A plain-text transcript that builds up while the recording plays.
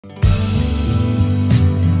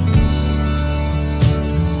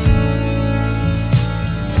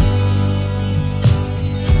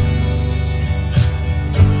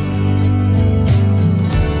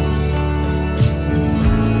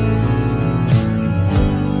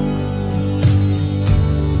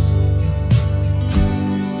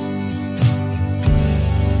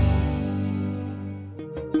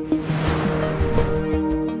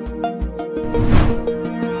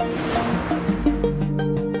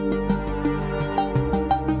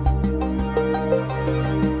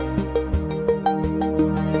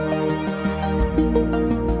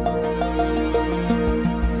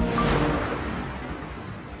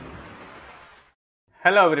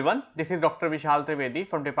Hello everyone, this is Dr. Vishal Trivedi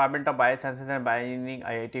from Department of Biosciences and Bioengineering,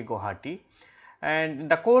 IIT Guwahati. And in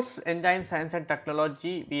the course Enzyme Science and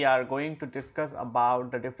Technology, we are going to discuss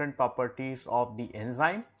about the different properties of the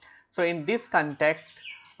enzyme. So in this context,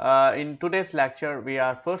 in today's lecture, we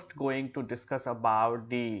are first going to discuss about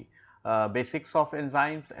the basics of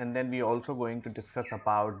enzymes, and then we are also going to discuss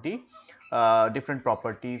about the different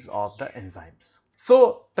properties of the enzymes.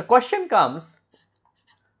 So the question comes,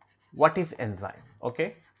 what is enzyme?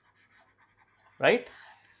 Okay, right?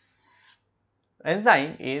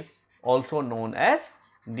 Enzyme is also known as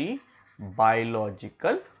the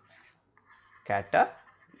biological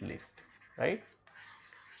catalyst, right?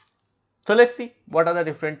 So let's see what are the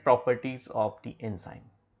different properties of the enzyme.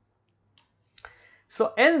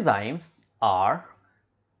 So enzymes are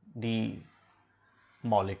the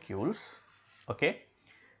molecules, okay,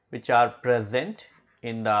 which are present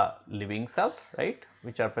in the living cell, right,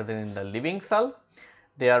 which are present in the living cell.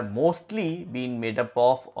 They are mostly being made up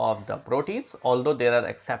of the proteins, although there are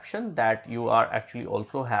exceptions that you are actually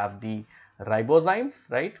also have the ribozymes,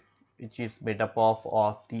 right, which is made up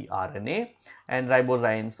of the RNA, and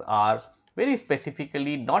ribozymes are very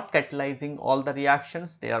specifically not catalyzing all the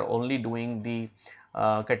reactions. They are only doing the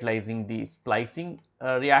catalyzing the splicing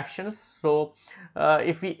reactions. So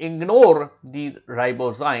if we ignore the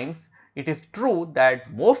ribozymes, it is true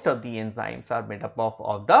that most of the enzymes are made up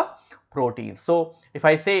of the proteins. So if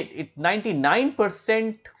I say it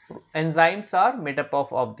 99% enzymes are made up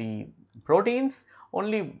of the proteins,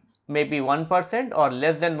 only maybe 1% or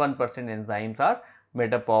less than 1% enzymes are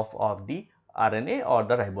made up of the RNA or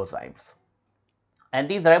the ribozymes. And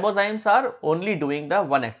these ribozymes are only doing the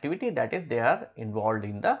one activity, that is they are involved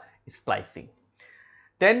in the splicing.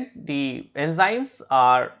 Then the enzymes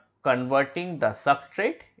are converting the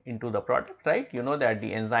substrate into the product, right? You know that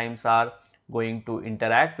the enzymes are going to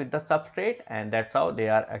interact with the substrate, and that's how they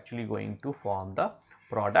are actually going to form the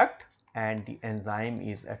product, and the enzyme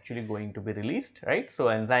is actually going to be released, right? So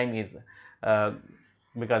enzyme is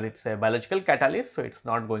because it's a biological catalyst, so it's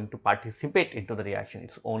not going to participate into the reaction,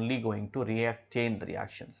 it's only going to change the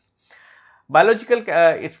reactions. Biological,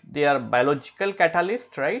 they are biological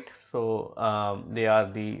catalyst, right? So they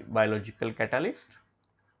are the biological catalyst,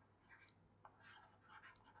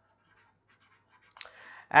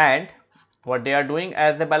 and what they are doing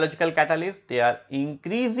as a biological catalyst, they are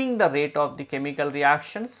increasing the rate of the chemical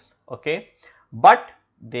reactions, okay, but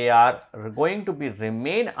they are going to be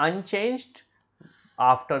remain unchanged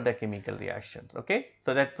after the chemical reactions, okay.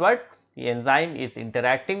 So that's what the enzyme is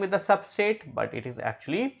interacting with the substrate, but it is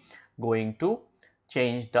actually going to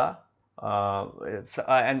change the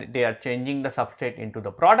and they are changing the substrate into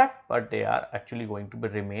the product, but they are actually going to be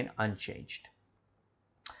remain unchanged.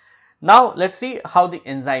 Now let's see how the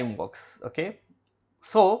enzyme works, okay.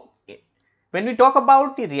 So when we talk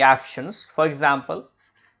about the reactions, for example,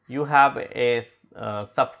 you have a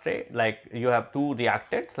substrate, like you have two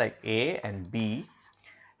reactants like A and B,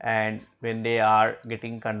 and when they are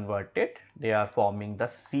getting converted, they are forming the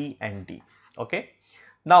C and D, okay.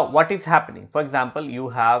 Now what is happening? For example, you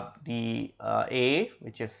have the A,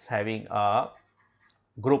 which is having a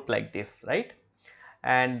group like this, right,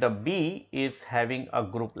 and the B is having a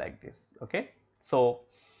group like this, okay. So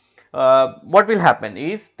what will happen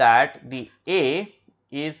is that the A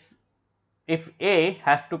is, if A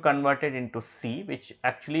has to convert it into C, which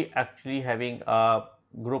actually having a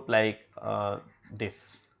group like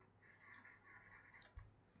this,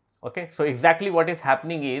 okay. So exactly what is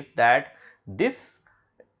happening is that this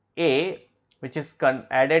A, which is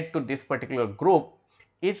added to this particular group,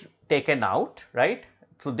 is taken out, right.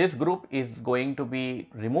 So this group is going to be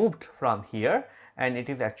removed from here, and it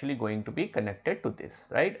is actually going to be connected to this,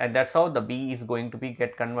 right, and that's how the B is going to be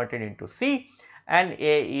get converted into C, and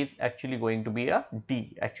A is actually going to be a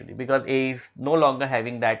D, actually, because A is no longer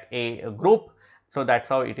having that A group. So that's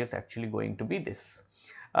how it is actually going to be this.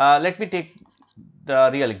 Let me take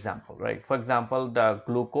the real example, right. For example, the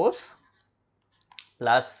glucose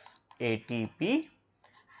plus ATP,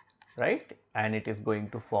 right, and it is going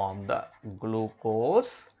to form the glucose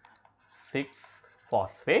 6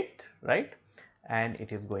 phosphate, right, and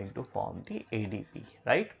it is going to form the ADP,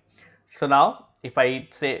 right. So now if I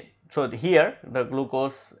say, so here the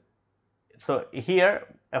glucose, so here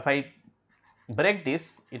if I break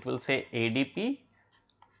this, it will say ADP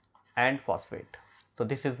and phosphate. So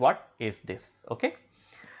this is what is this, okay.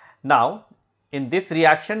 Now in this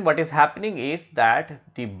reaction, what is happening is that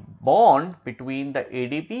the bond between the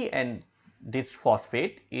ADP and this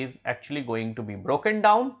phosphate is actually going to be broken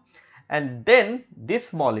down, and then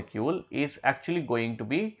this molecule is actually going to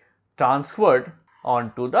be transferred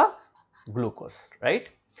onto the glucose, right.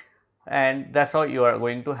 and that's how you are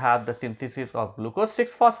going to have the synthesis of glucose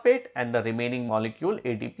 6 phosphate, and the remaining molecule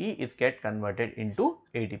ADP is get converted into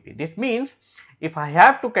ADP. This means if I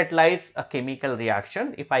have to catalyze a chemical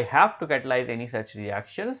reaction, if I have to catalyze any such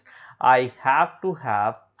reactions, I have to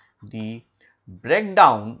have the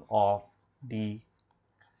breakdown of the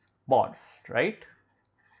bonds, right?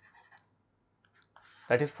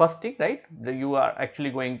 That is first thing, right? You are actually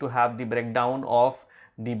going to have the breakdown of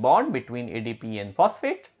the bond between ADP and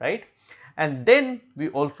phosphate, right? And then we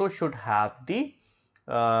also should have the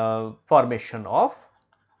formation of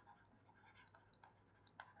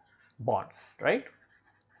bonds, right?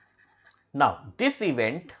 Now, this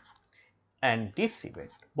event and this event,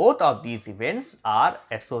 both of these events are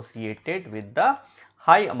associated with the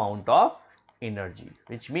high amount of energy,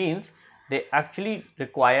 which means they actually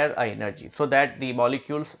require a energy, so that the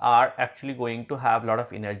molecules are actually going to have a lot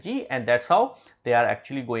of energy, and that's how they are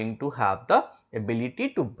actually going to have the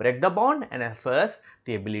ability to break the bond and as well as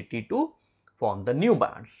the ability to form the new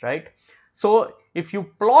bonds, right? So if you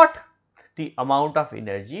plot the amount of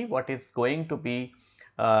energy what is going to be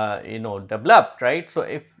developed, right? So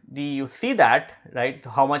if you see that, right,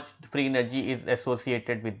 how much free energy is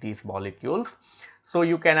associated with these molecules, so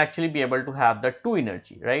you can actually be able to have the two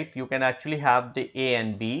energy, right? You can actually have the A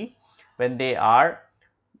and B when they are,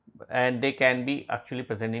 and they can be actually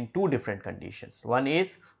present in two different conditions. One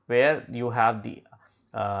is where you have the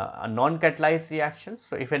non-catalyzed reactions.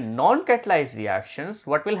 So if a non-catalyzed reactions,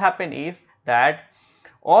 what will happen is that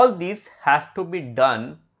all these has to be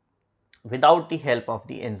done without the help of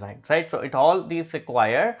the enzymes, right? So it all these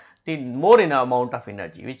require the more in amount of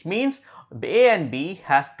energy, which means A and B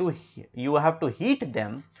has to, you have to heat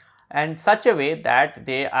them and such a way that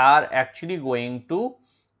they are actually going to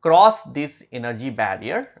cross this energy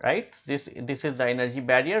barrier, right? This is the energy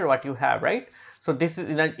barrier what you have, right? So this is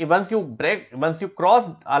energy, once you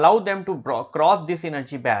cross, allow them to cross this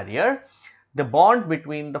energy barrier, the bond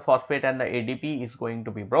between the phosphate and the ADP is going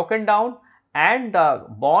to be broken down, and the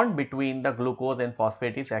bond between the glucose and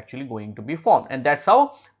phosphate is actually going to be formed, and that's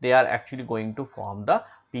how they are actually going to form the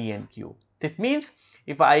P and Q. This means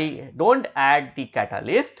if I don't add the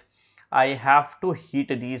catalyst, I have to heat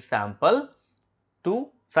these sample to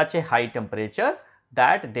such a high temperature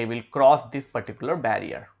that they will cross this particular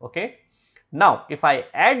barrier, okay? Now if I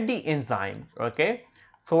add the enzyme, okay,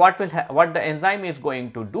 so what the enzyme is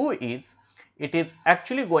going to do is it is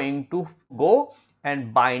actually going to go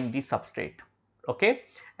and bind the substrate, okay,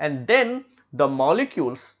 and then the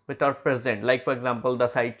molecules which are present, like for example the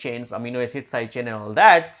side chains, amino acid side chain and all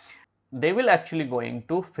that, they will actually going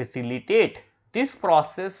to facilitate this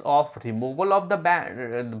process of removal of the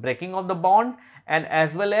breaking of the bond, and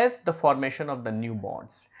as well as the formation of the new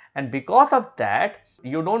bonds. And because of that,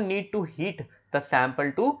 you don't need to heat the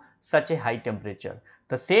sample to such a high temperature.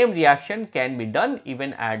 The same reaction can be done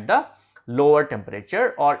even at the lower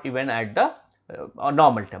temperature or even at the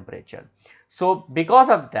normal temperature. So because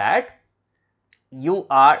of that,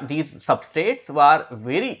 these substrates were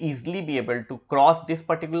very easily be able to cross this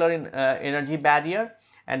particular energy barrier,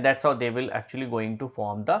 and that's how they will actually going to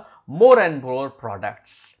form the more and more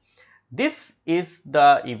products. This is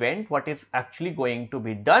the event what is actually going to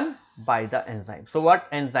be done by the enzyme. So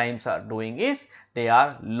what enzymes are doing is they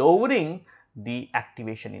are lowering the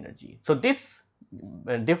activation energy. So this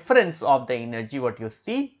difference of the energy what you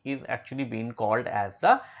see is actually being called as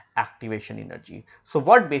the activation energy. So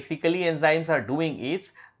what basically enzymes are doing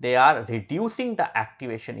is they are reducing the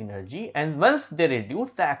activation energy, and once they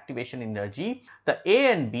reduce the activation energy, the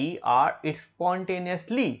A and B are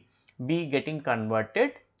spontaneously be getting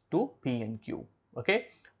converted to P and Q, okay,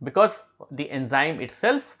 because the enzyme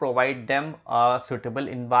itself provide them a suitable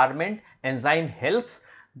environment. Enzyme helps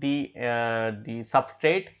the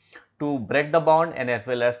substrate to break the bond and as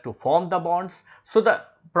well as to form the bonds. So the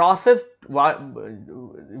process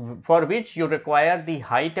for which you require the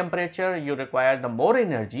high temperature, you require the more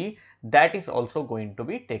energy, that is also going to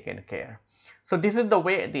be taken care. So this is the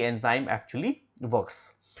way the enzyme actually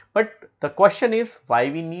works. But the question is why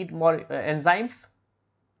we need more enzymes?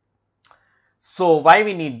 So why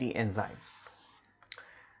we need the enzymes?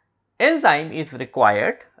 Enzyme is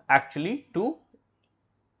required actually to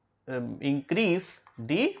increase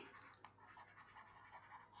the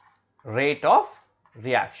rate of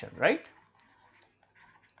reaction, right?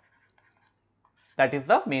 That is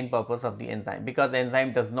the main purpose of the enzyme, because the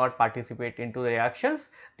enzyme does not participate into the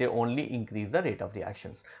reactions, they only increase the rate of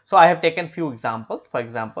reactions. So I have taken few examples. For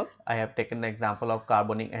example, I have taken the example of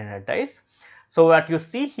carbonic anhydrase. So what you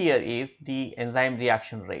see here is the enzyme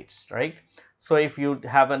reaction rates, right? So if you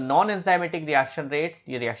have a non-enzymatic reaction rates,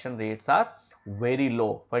 the reaction rates are very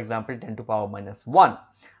low, for example 10 to power minus 1.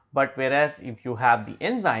 But whereas if you have the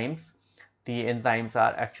enzymes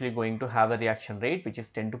are actually going to have a reaction rate which is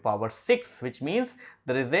 10 to power 6, which means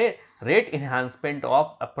there is a rate enhancement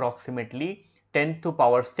of approximately 10 to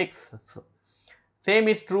power 6. Same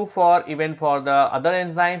is true for even for the other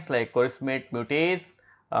enzymes like corismate mutase,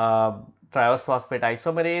 uh, triphosphate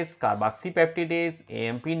isomerase, carboxypeptidase,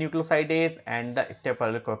 AMP nucleosidase and the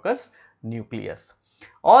Staphylococcus nucleus.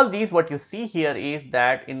 All these what you see here is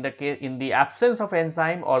that in the absence of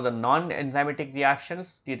enzyme or the non-enzymatic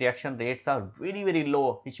reactions, the reaction rates are very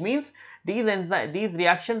low, which means these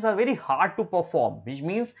reactions are very hard to perform, which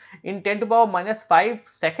means in 10 to the power minus 5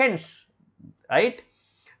 seconds, right,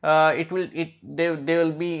 there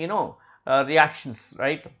will be reactions,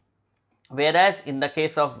 right. Whereas in the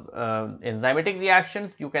case of enzymatic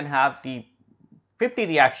reactions, you can have the 50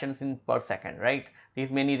 reactions in per second, right, these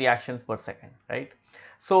many reactions per second, right.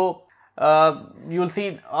 So you will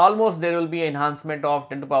see almost there will be enhancement of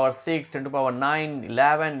 10 to the power 6, 10 to the power 9,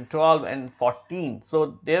 11, 12 and 14.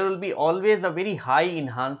 So there will be always a very high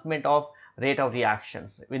enhancement of rate of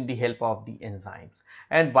reactions with the help of the enzymes.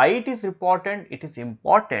 And why it is important? It is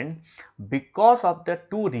important because of the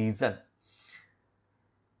two reasons.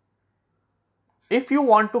 If you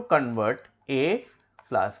want to convert A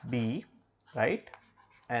plus B, right,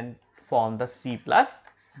 and form the C plus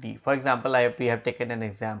D. For example, we have taken an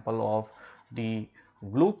example of the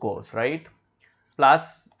glucose, right,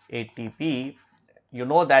 plus ATP. You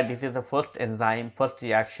know that this is the first enzyme, first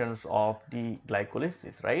reactions of the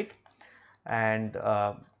glycolysis, right, and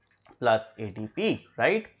plus ATP,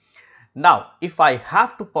 right. Now, if I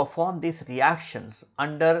have to perform these reactions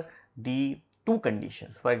under the two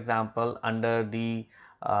conditions, for example, under the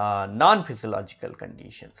non-physiological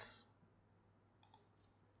conditions,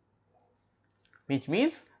 which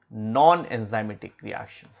means non-enzymatic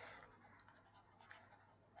reactions.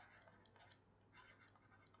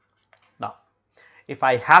 Now, if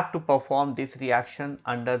I have to perform this reaction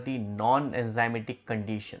under the non-enzymatic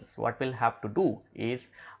conditions, what we'll have to do is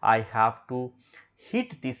I have to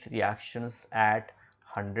heat these reactions at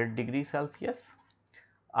 100 degrees Celsius.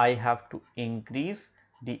 I have to increase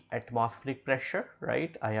the atmospheric pressure,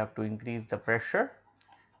 right? I have to increase the pressure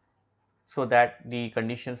so that the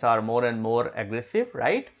conditions are more and more aggressive,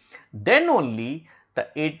 right? Then only the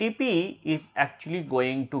ATP is actually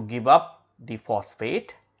going to give up the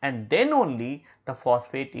phosphate, and then only the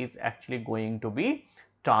phosphate is actually going to be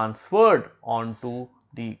transferred onto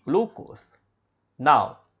the glucose.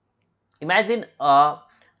 Now, imagine a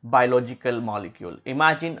biological molecule,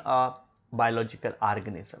 imagine a biological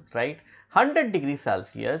organism, right? 100 degrees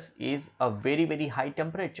Celsius is a very high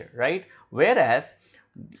temperature, right? Whereas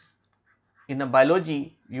in a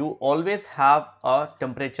biology, you always have a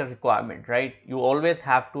temperature requirement, right? You always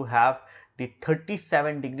have to have the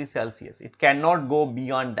 37 degrees Celsius. It cannot go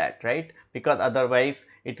beyond that, right? Because otherwise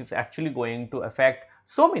it is actually going to affect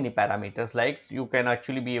so many parameters, like you can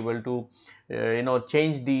actually be able to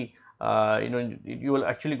change the you will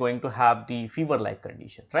actually going to have the fever like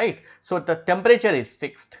conditions, right? So the temperature is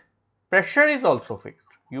fixed, pressure is also fixed.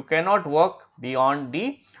 You cannot work beyond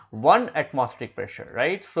the 1 atmospheric pressure,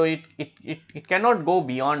 right? So it cannot go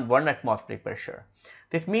beyond 1 atmospheric pressure.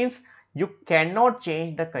 This means you cannot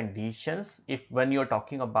change the conditions if when you're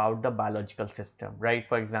talking about the biological system, right?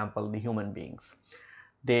 For example, the human beings,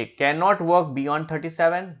 they cannot work beyond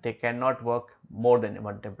 37, they cannot work more than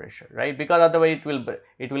 1 temperature, right? Because otherwise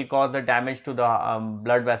it will cause the damage to the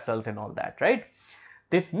blood vessels and all that, right?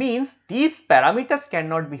 This means these parameters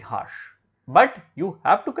cannot be harsh, but you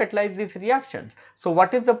have to catalyze these reactions. So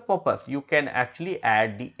what is the purpose? You can actually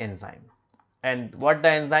add the enzyme. And what the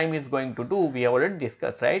enzyme is going to do, we have already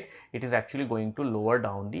discussed, right? It is actually going to lower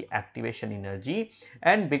down the activation energy,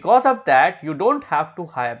 and because of that you don't have to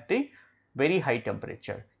have the very high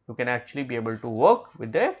temperature. You can actually be able to work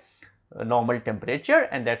with the normal temperature,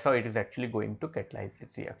 and that's how it is actually going to catalyze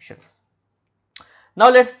these reactions. Now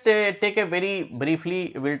let's take a very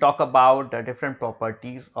briefly, we'll talk about the different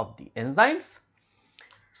properties of the enzymes.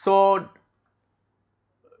 So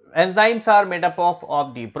enzymes are made up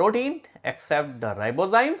of the protein except the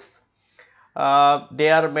ribozymes. They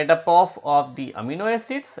are made up of the amino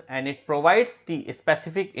acids, and it provides the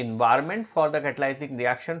specific environment for the catalyzing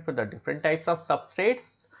reaction for the different types of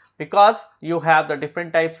substrates. Because you have the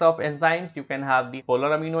different types of enzymes, you can have the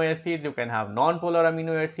polar amino acids, you can have non-polar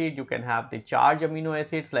amino acids, you can have the charged amino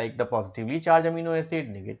acids like the positively charged amino acid,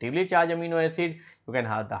 negatively charged amino acid, you can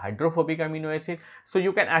have the hydrophobic amino acid. So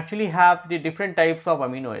you can actually have the different types of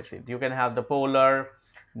amino acids. You can have the polar,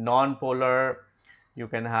 non-polar, you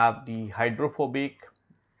can have the hydrophobic,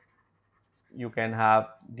 you can have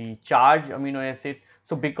the charged amino acid.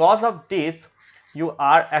 So because of this, you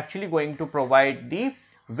are actually going to provide the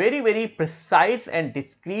very precise and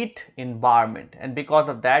discrete environment, and because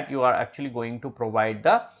of that you are actually going to provide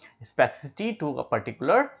the specificity to a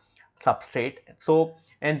particular substrate. So,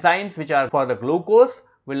 enzymes which are for the glucose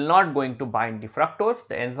will not going to bind the fructose,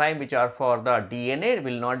 the enzyme which are for the DNA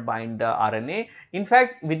will not bind the RNA. In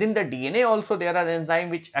fact, within the DNA also there are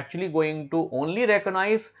enzymes which actually going to only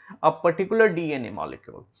recognize a particular DNA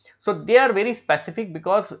molecule. So, they are very specific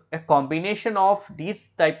because a combination of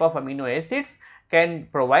these type of amino acids can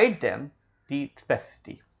provide them the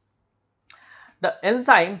specificity. The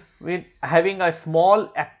enzyme with having a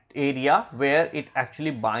small area where it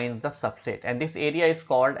actually binds the substrate, and this area is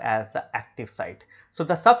called as the active site. So,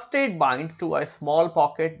 the substrate binds to a small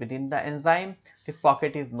pocket within the enzyme. This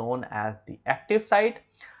pocket is known as the active site.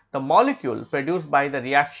 The molecule produced by the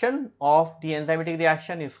reaction of the enzymatic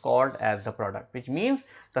reaction is called as the product, which means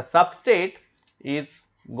the substrate is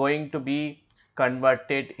going to be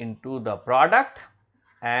converted into the product,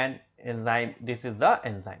 and enzyme, this is the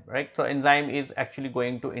enzyme, right. So, enzyme is actually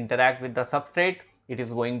going to interact with the substrate, it is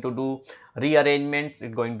going to do rearrangements, it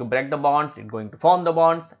is going to break the bonds, it is going to form the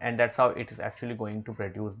bonds, and that is how it is actually going to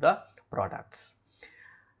produce the products.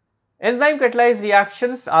 Enzyme catalyzed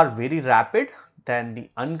reactions are very rapid than the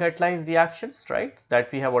uncatalyzed reactions, right,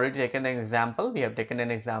 that we have already taken an example. We have taken an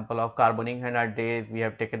example of carbonic anhydrase, we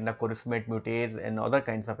have taken the chorismate mutase and other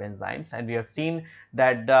kinds of enzymes, and we have seen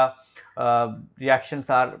that the reactions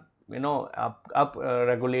are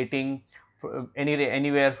regulating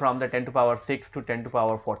anywhere from the 10 to power 6 to 10 to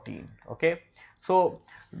power 14. Okay. So,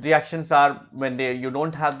 reactions are when you do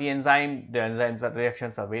not have the enzyme, the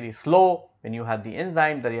reactions are very slow. When you have the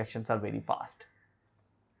enzyme, the reactions are very fast.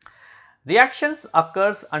 Reactions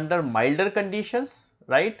occurs under milder conditions,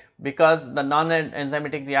 right, because the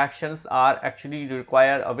non-enzymatic reactions are actually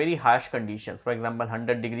require a very harsh conditions, for example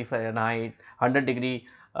 100 degree Fahrenheit, 100 degree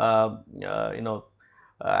and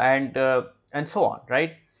so on,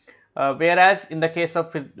 right. Whereas in the case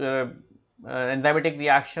of enzymatic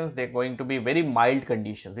reactions, they are going to be very mild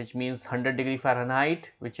conditions, which means 100 degree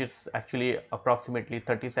Fahrenheit, which is actually approximately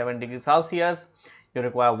 37 degrees Celsius. You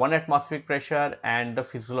require 1 atmospheric pressure and the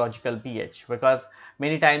physiological pH, because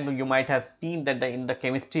many times you might have seen that in the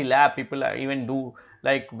chemistry lab people even do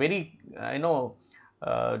like very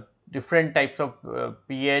different types of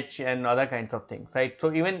pH and other kinds of things, right.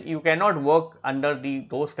 So, even you cannot work under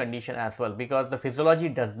those conditions as well, because the physiology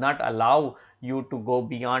does not allow you to go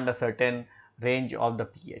beyond a certain range of the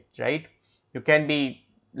pH, right. You can be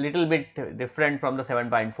little bit different from the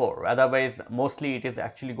 7.4, otherwise mostly it is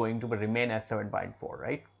actually going to remain as 7.4,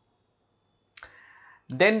 right.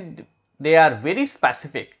 Then they are very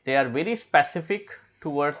specific,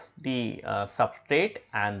 towards the substrate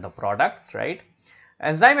and the products, right.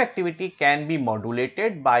 Enzyme activity can be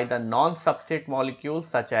modulated by the non-substrate molecules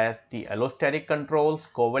such as the allosteric controls,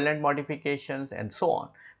 covalent modifications and so on.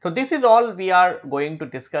 So, this is all we are going to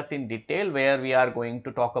discuss in detail, where we are going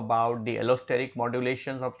to talk about the allosteric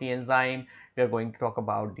modulations of the enzyme, we are going to talk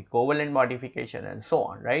about the covalent modification and so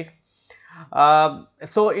on, right.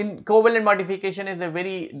 So, in covalent modification is a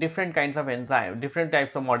very different kinds of enzyme, different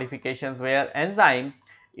types of modifications, where enzyme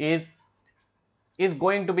is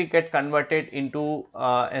going to be get converted into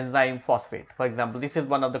enzyme phosphate. For example, this is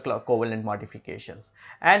one of the covalent modifications,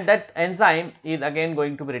 and that enzyme is again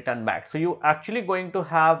going to be returned back. So, you actually going to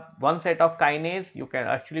have one set of kinase, you can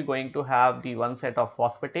actually going to have the one set of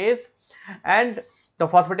phosphatase, and the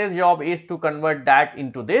phosphatase job is to convert that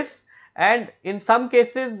into this, and in some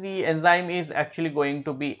cases the enzyme is actually going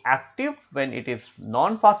to be active when it is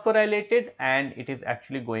non-phosphorylated, and it is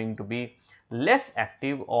actually going to be less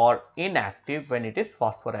active or inactive when it is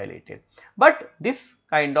phosphorylated. But this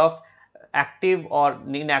kind of active or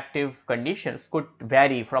inactive conditions could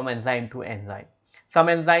vary from enzyme to enzyme. Some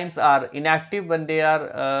enzymes are inactive when they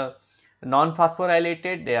are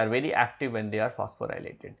non-phosphorylated, they are very active when they are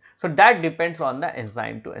phosphorylated. So, that depends on the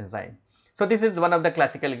enzyme to enzyme. So, this is one of the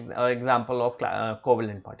classical example of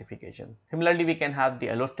covalent modifications. Similarly, we can have the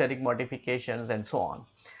allosteric modifications and so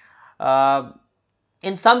on.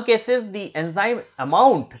 In some cases, the enzyme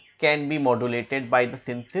amount can be modulated by the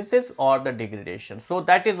synthesis or the degradation. So,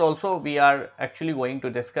 that is also we are actually going to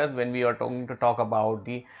discuss when we are going to talk about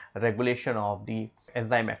the regulation of the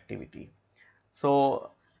enzyme activity. So,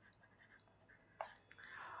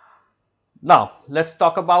 now let us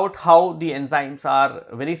talk about how the enzymes are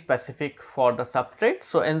very specific for the substrate.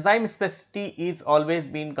 So, enzyme specificity is always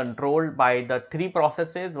been controlled by the three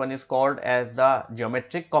processes. One is called as the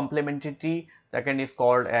geometric complementarity, second is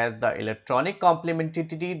called as the electronic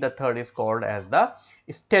complementarity, the third is called as the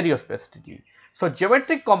stereospecificity. So,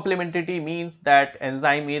 geometric complementarity means that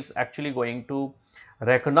enzyme is actually going to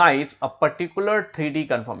recognize a particular 3D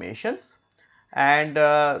conformations, and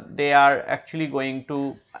they are actually going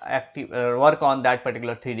to work on that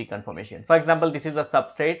particular 3D conformation. For example, this is a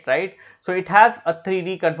substrate, right? So it has a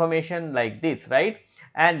 3D conformation like this, right?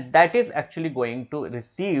 And that is actually going to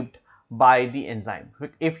received by the enzyme.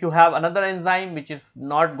 If you have another enzyme which is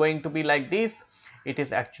not going to be like this, it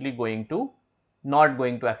is actually going to not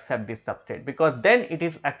going to accept this substrate, because then it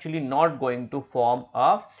is actually not going to form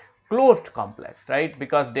a closed complex, right?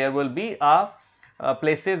 Because there will be a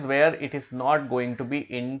places where it is not going to be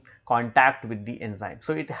in contact with the enzyme.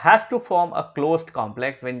 So it has to form a closed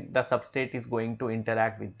complex when the substrate is going to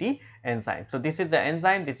interact with the enzyme. So this is the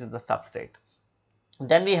enzyme, this is the substrate.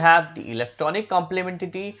 Then we have the electronic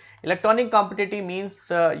complementarity. Electronic complementarity means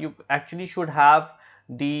you actually should have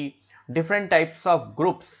the different types of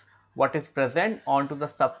groups what is present onto the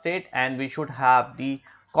substrate, and we should have the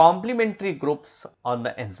complementary groups on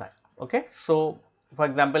the enzyme. Okay, so for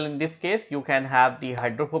example, in this case you can have the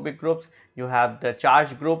hydrophobic groups, you have the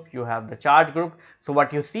charge group, you have the charge group. So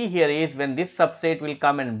what you see here is when this substrate will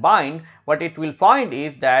come and bind, what it will find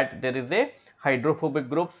is that there is a hydrophobic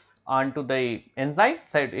groups onto the enzyme,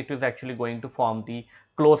 so it is actually going to form the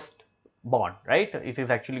closed bond, right? It is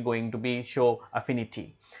actually going to be show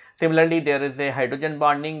affinity. Similarly, there is a hydrogen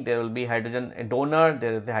bonding, there will be hydrogen donor,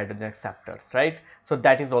 there is a hydrogen acceptors, right? So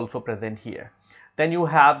that is also present here. Then you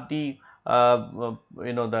have the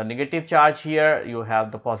the negative charge here, you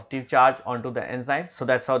have the positive charge onto the enzyme. So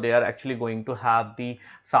that's how they are actually going to have the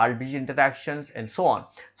salt-bridge interactions and so on.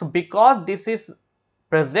 So because this is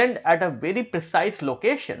present at a very precise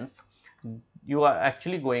locations, you are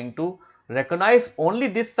actually going to recognize only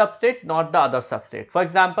this substrate, not the other substrate. For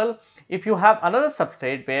example, if you have another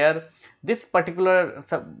substrate where this particular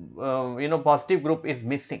positive group is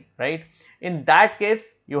missing, right? In that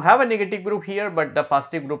case, you have a negative group here, but the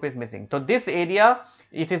positive group is missing. So this area,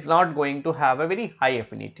 it is not going to have a very high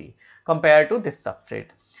affinity compared to this substrate.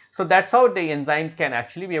 So that's how the enzyme can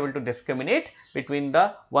actually be able to discriminate between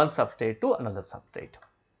the one substrate to another substrate.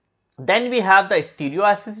 Then we have the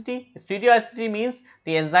stereoacidity. Stereoacidity means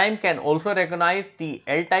the enzyme can also recognize the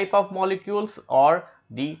L type of molecules or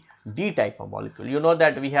the D type of molecule. You know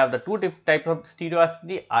that we have the two different types of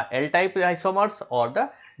stereoacidity, L type isomers or the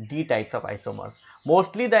D types of isomers.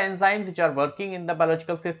 Mostly the enzymes which are working in the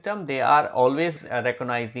biological system, they are always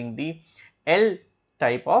recognizing the L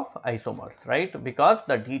type of isomers, right? Because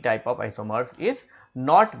the D type of isomers is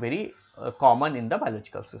not very common in the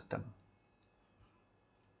biological system.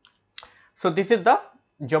 So this is the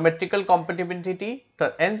geometrical compatibility.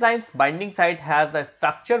 The enzyme's binding site has a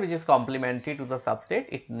structure which is complementary to the substrate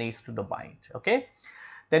it needs to the bind. Okay.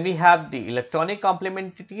 Then we have the electronic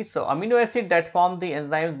complementarity. So amino acid that form the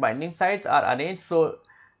enzyme's binding sites are arranged so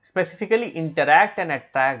specifically interact and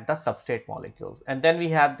attract the substrate molecules. And then we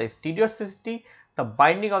have the stereoacidity. The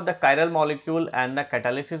binding of the chiral molecule and the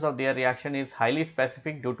catalysis of their reaction is highly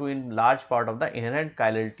specific due to in large part of the inherent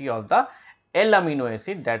chirality of the L amino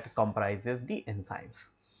acid that comprises the enzymes.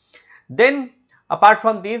 Then apart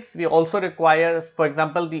from this, we also require, for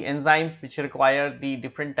example, the enzymes which require the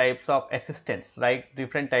different types of assistants, right?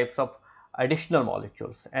 Different types of additional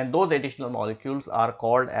molecules, and those additional molecules are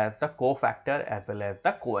called as the cofactor as well as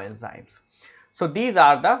the coenzymes. So these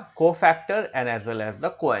are the cofactor and as well as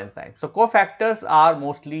the coenzymes. So cofactors are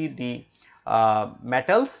mostly the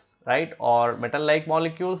metals, right, or metal-like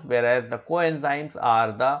molecules, whereas the coenzymes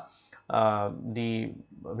are the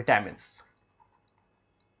vitamins.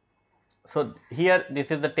 So here this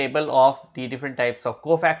is the table of the different types of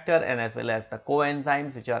cofactor and as well as the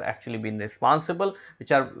coenzymes which are actually been responsible,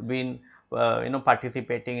 which are been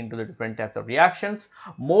participating into the different types of reactions.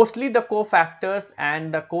 Mostly the cofactors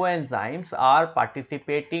and the coenzymes are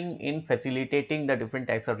participating in facilitating the different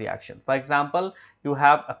types of reactions. For example, you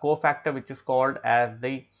have a cofactor which is called as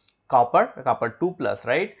the copper 2 plus,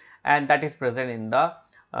 right, and that is present in the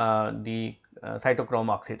cytochrome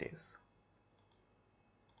oxidase.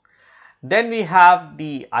 Then we have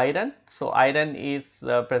the iron. So iron is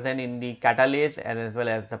present in the catalase and as well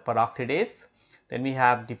as the peroxidase. Then we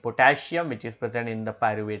have the potassium which is present in the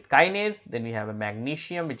pyruvate kinase. Then we have a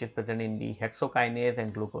magnesium which is present in the hexokinase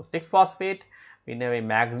and glucose 6 phosphate. We have a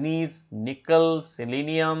manganese, nickel,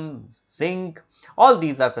 selenium, zinc. All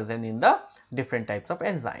these are present in the different types of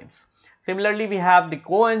enzymes. Similarly, we have the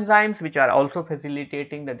coenzymes which are also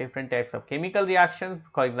facilitating the different types of chemical reactions.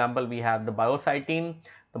 For example, we have the biocytin.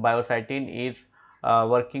 The biocytin is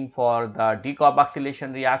working for the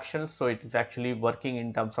decarboxylation reactions. So it is actually working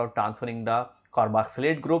in terms of transferring the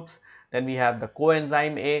carboxylate groups. Then we have the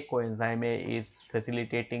coenzyme A. Coenzyme A is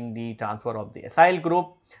facilitating the transfer of the acyl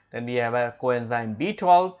group. Then we have a coenzyme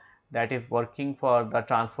B12 that is working for the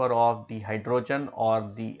transfer of the hydrogen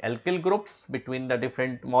or the alkyl groups between the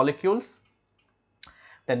different molecules.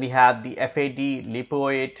 Then we have the FAD,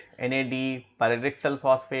 lipoate, NAD, pyridoxal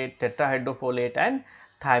phosphate, tetrahydrofolate and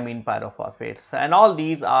thiamine pyrophosphates, and all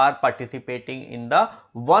these are participating in the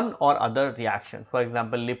one or other reactions. For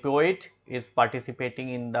example, lipoate is participating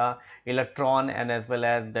in the electron and as well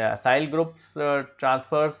as the acyl groups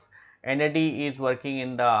transfers. NAD is working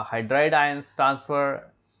in the hydride ions transfer.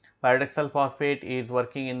 Pyridoxal phosphate is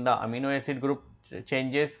working in the amino acid group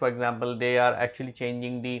changes. For example, they are actually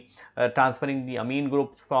changing the transferring the amine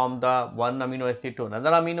groups from the one amino acid to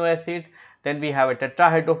another amino acid. Then we have a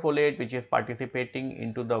tetrahydrofolate which is participating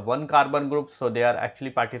into the one carbon group. So they are actually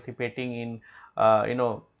participating in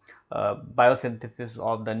biosynthesis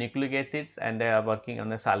of the nucleic acids, and they are working on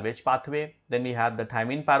the salvage pathway. Then we have the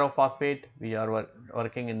thiamine pyrophosphate, we are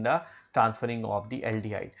working in the transferring of the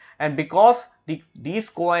aldehyde. And because these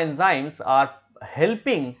coenzymes are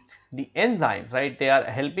helping the enzymes, right, they are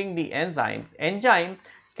helping the enzymes, enzyme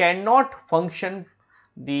cannot function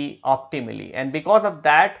the optimally, and because of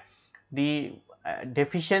that the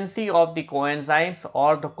deficiency of the coenzymes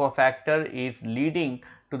or the cofactor is leading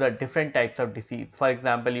to the different types of disease. For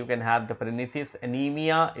example, you can have the pernicious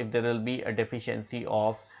anemia if there will be a deficiency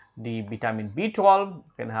of the vitamin B12, you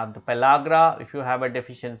can have the pellagra if you have a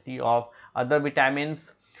deficiency of other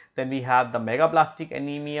vitamins. Then we have the megaplastic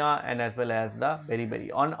anemia and as well as the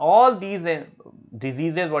beriberi. On all these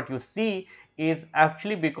diseases, what you see is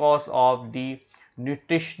actually because of the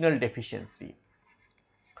nutritional deficiency.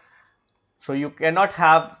 So you cannot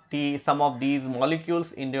have some of these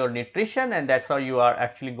molecules in your nutrition, and that's how you are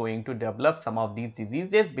actually going to develop some of these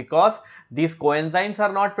diseases, because these coenzymes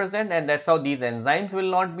are not present, and that's how these enzymes will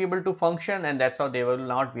not be able to function, and that's how they will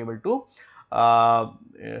not be able to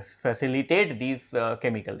facilitate these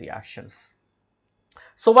chemical reactions.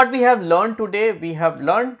 So what we have learned today? We have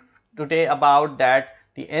learned today about that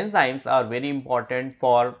the enzymes are very important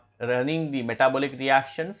for running the metabolic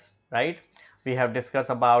reactions, right? We have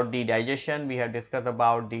discussed about the digestion, we have discussed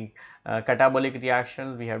about the catabolic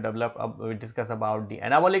reactions, we have discussed about the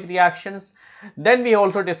anabolic reactions. Then we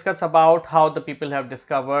also discussed about how the people have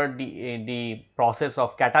discovered the process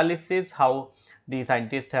of catalysis, how the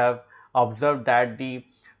scientists have observed that the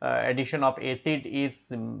addition of acid is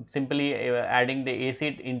simply adding the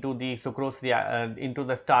acid into the sucrose into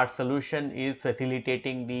the starch solution is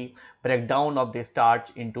facilitating the breakdown of the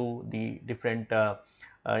starch into the different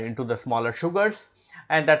into the smaller sugars,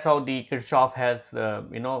 and that's how the Kirchhoff has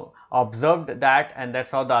observed that, and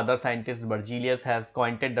that's how the other scientist Berzelius has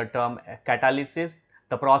coined the term catalysis,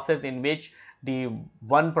 the process in which the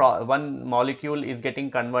one molecule is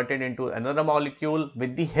getting converted into another molecule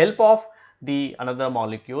with the help of the another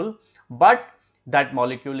molecule, but that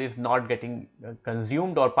molecule is not getting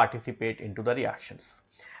consumed or participate into the reactions.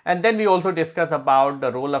 And then we also discuss about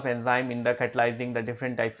the role of enzyme in the catalyzing the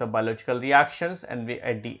different types of biological reactions, and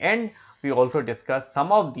at the end we also discuss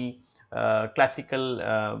some of the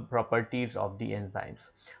classical properties of the enzymes.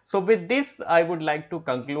 So with this I would like to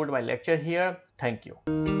conclude my lecture here. Thank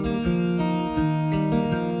you.